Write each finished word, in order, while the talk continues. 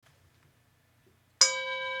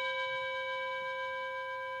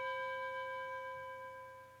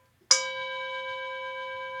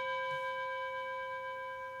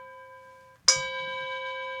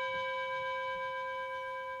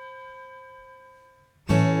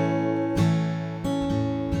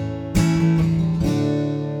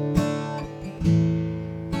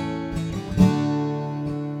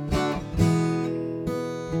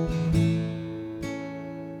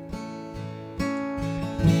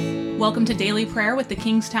Welcome to Daily Prayer with the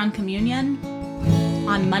Kingstown Communion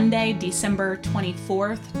on Monday, December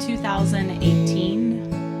 24th,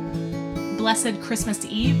 2018. Blessed Christmas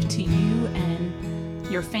Eve to you and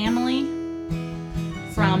your family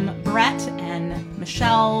from Brett and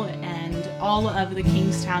Michelle and all of the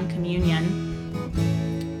Kingstown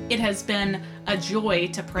Communion. It has been a joy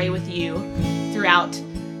to pray with you throughout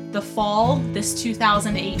the fall, this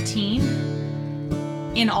 2018,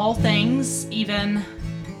 in all things, even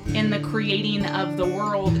in the creating of the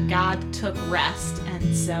world, God took rest.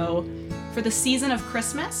 And so for the season of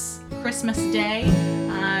Christmas Day,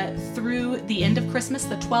 through the end of Christmas,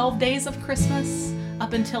 the 12 days of Christmas,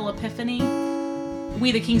 up until Epiphany,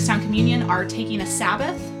 we, the Kingstown Communion, are taking a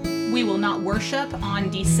Sabbath. We will not worship on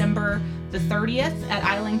December the 30th at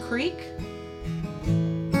Island Creek.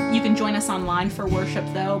 You can join us online for worship,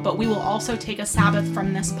 though, but we will also take a Sabbath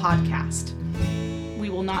from this podcast. We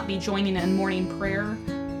will not be joining in morning prayer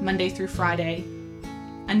Monday through Friday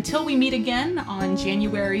until we meet again on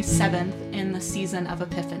January 7th in the season of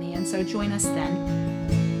Epiphany. And so join us then.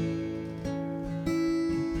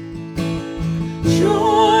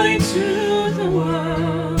 Joy to the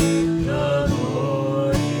world, the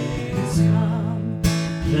Lord is come.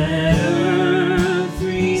 Let earth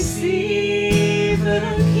receive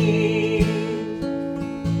the King.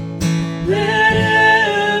 Let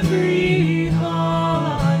every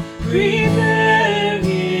heart prepare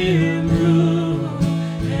Him room,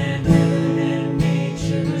 and heaven and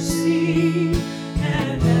nature sing,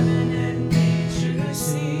 and heaven and nature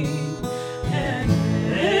sing, and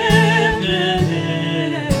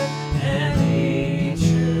heaven and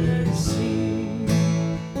nature sing.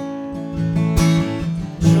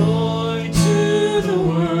 Joy to the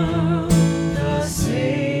world, the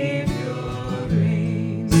Savior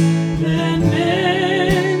reigns. Let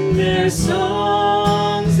men their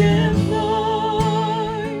songs employ,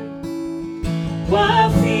 while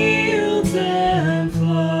fields and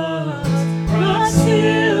floods, rocks,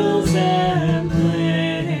 hills and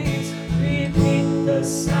plains repeat the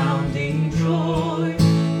sounding joy.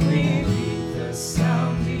 Repeat the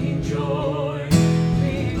sounding joy.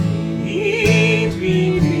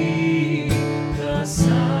 Repeat the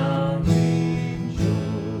sounding joy.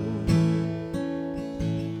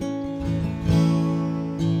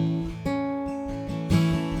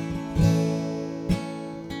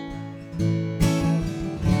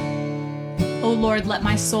 O Lord, let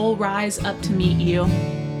my soul rise up to meet you,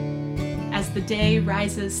 as the day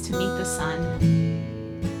rises to meet the sun.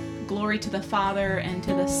 Glory to the Father, and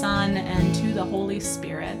to the Son, and to the Holy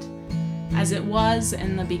Spirit, as it was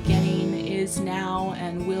in the beginning, is now,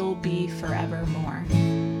 and will be forevermore.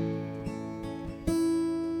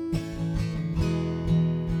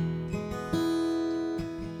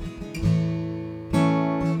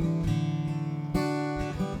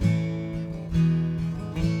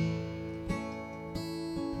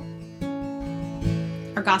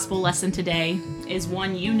 Our gospel lesson today is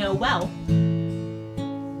one you know well.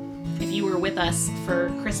 If you were with us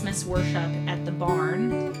for Christmas worship at the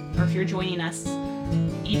barn, or if you're joining us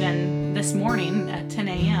even this morning at 10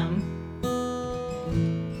 a.m.,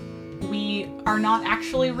 we are not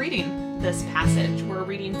actually reading this passage. We're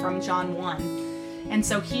reading from John 1. And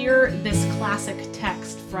so hear this classic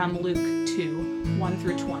text from Luke 2, 1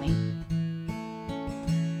 through 20.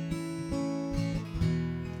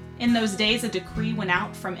 In those days, a decree went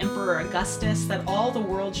out from Emperor Augustus that all the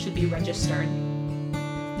world should be registered.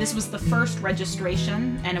 This was the first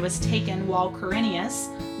registration, and it was taken while Quirinius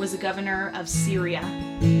was the governor of Syria.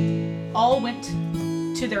 All went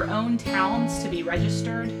to their own towns to be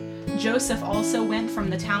registered. Joseph also went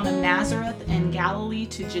from the town of Nazareth in Galilee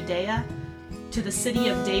to Judea, to the city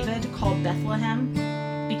of David called Bethlehem,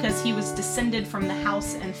 because he was descended from the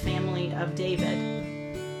house and family of David.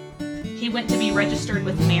 He went to be registered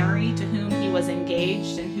with Mary, to whom he was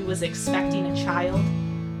engaged and who was expecting a child.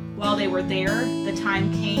 While they were there, the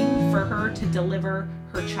time came for her to deliver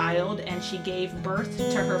her child, and she gave birth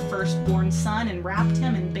to her firstborn son and wrapped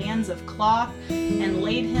him in bands of cloth and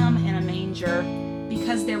laid him in a manger,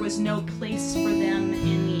 because there was no place for them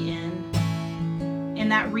in the inn. In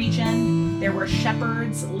that region, there were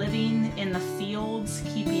shepherds living in the fields,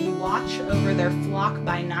 keeping watch over their flock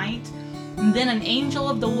by night. And then an angel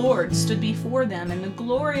of the Lord stood before them, and the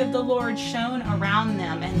glory of the Lord shone around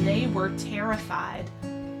them, and they were terrified.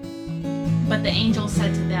 But the angel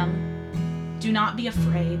said to them, "Do not be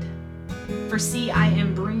afraid, for see, I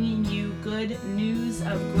am bringing you good news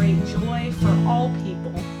of great joy for all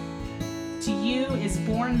people. To you is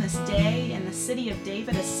born this day in the city of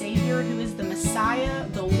David a Savior, who is the Messiah,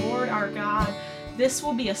 the Lord our God. This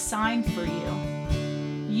will be a sign for you.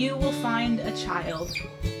 You will find a child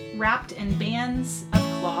wrapped in bands of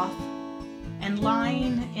cloth and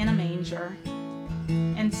lying in a manger.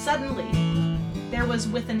 And suddenly there was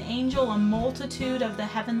with an angel a multitude of the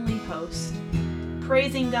heavenly host,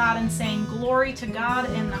 praising God and saying, "Glory to God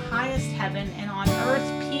in the highest heaven, and on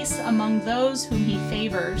earth peace among those whom he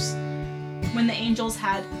favors." When the angels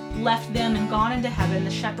had left them and gone into heaven,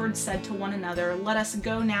 the shepherds said to one another, "Let us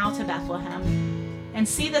go now to Bethlehem and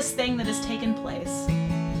see this thing that has taken place,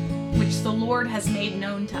 which the Lord has made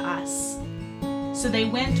known to us." So they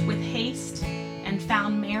went with haste and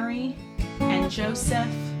found Mary and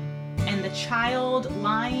Joseph and the child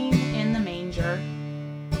lying in the manger.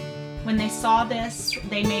 When they saw this,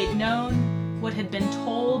 they made known what had been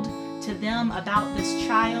told to them about this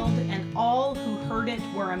child, and all who heard it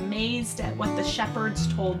were amazed at what the shepherds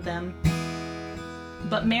told them.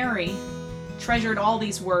 But Mary treasured all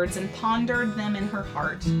these words and pondered them in her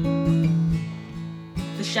heart.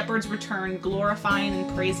 The shepherds returned, glorifying and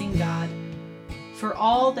praising God for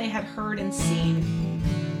all they had heard and seen,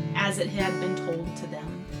 as it had been told to them.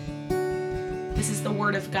 This is the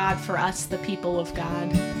word of God for us, the people of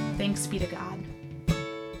God. Thanks be to God.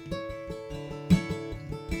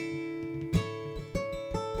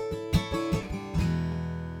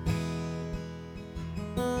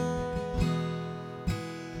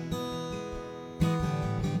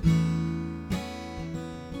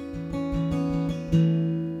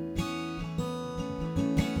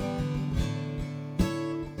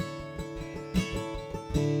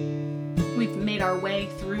 We've made our way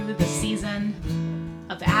through the season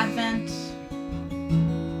of Advent.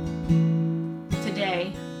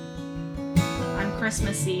 Today, on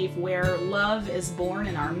Christmas Eve, where love is born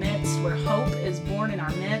in our midst, where hope is born in our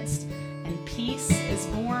midst, and peace is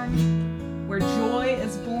born, where joy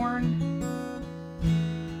is born.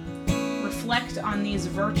 Reflect on these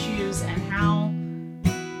virtues and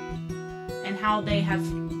how they have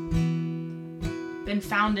been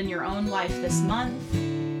found in your own life this month,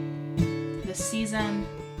 this season.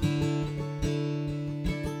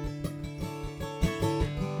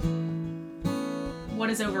 What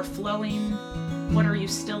is overflowing? What are you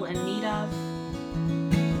still in need of?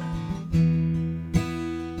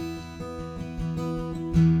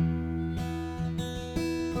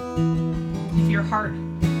 If your heart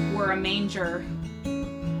were a manger,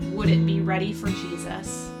 would it be ready for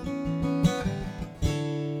Jesus?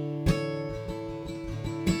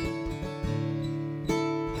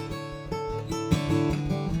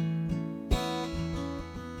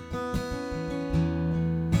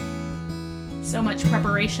 So much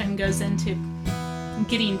preparation goes into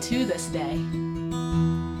getting to this day.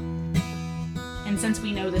 And since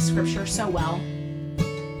we know this scripture so well,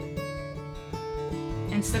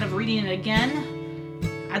 instead of reading it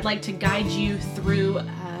again, I'd like to guide you through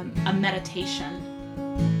a meditation.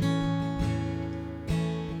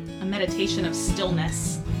 A meditation of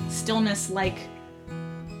stillness. Stillness like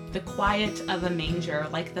the quiet of a manger,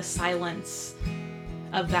 like the silence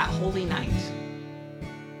of that holy night.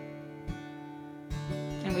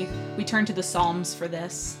 And we turn to the Psalms for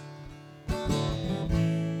this.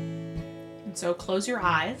 And so close your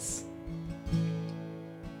eyes.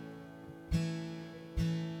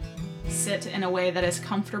 Sit in a way that is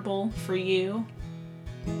comfortable for you.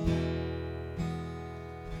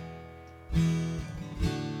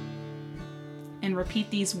 And repeat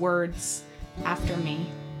these words after me.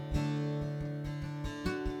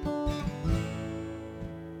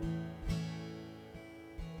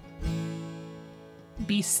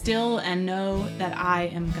 Be still and know that I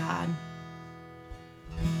am God.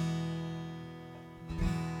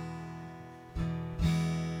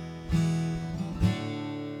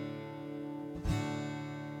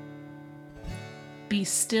 Be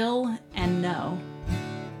still and know.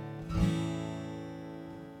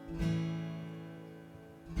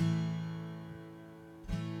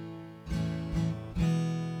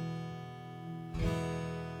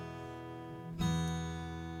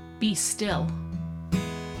 Be still.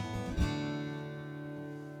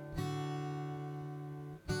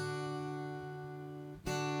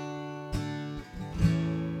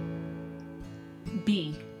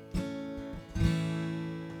 Be.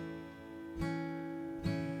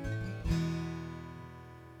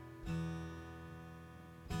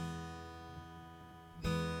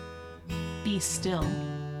 Be still.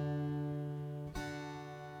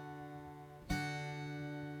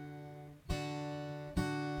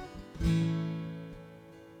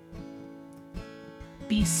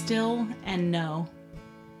 Be still and know.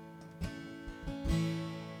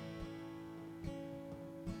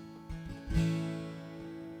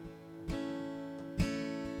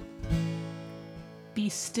 Be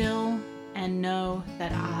still and know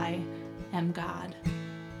that I am God.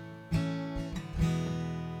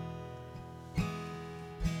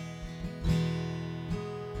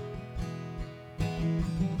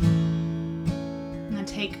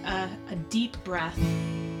 a deep breath.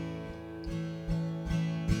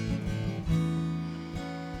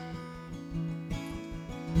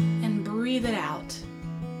 And breathe it out.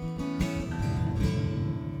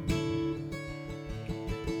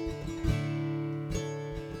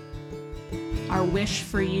 Our wish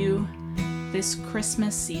for you this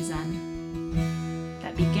Christmas season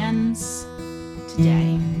that begins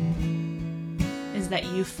today is that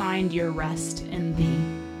you find your rest in Thee.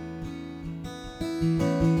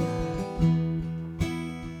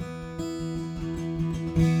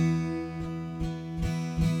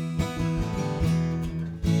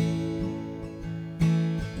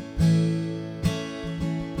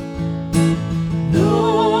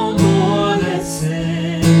 No more let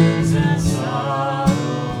sins and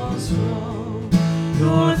sorrows roam,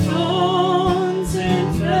 nor thorns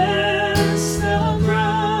infest the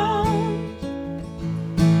ground.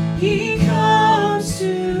 He comes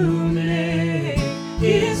to make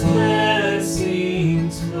His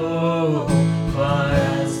blessings flow, far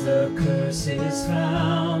as the curse is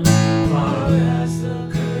found, far as the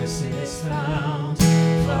curse is found,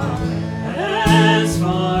 far as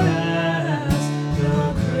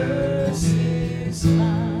the curse is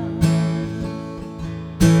found.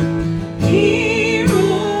 He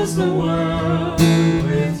rules the world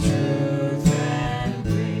with truth and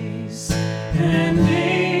grace, and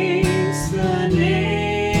makes the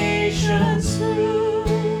nations through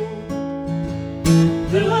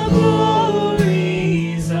the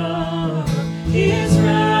glories of His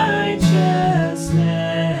righteousness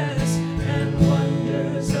and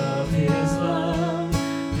wonders of His love,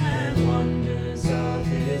 and wonders of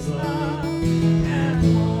His love, and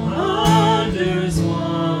wonders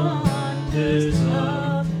of His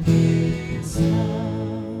love.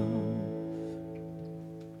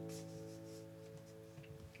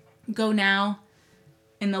 Go now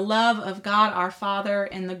in the love of God our Father,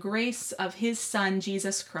 in the grace of His Son,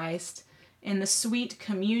 Jesus Christ, in the sweet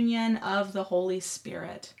communion of the Holy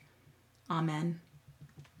Spirit. Amen.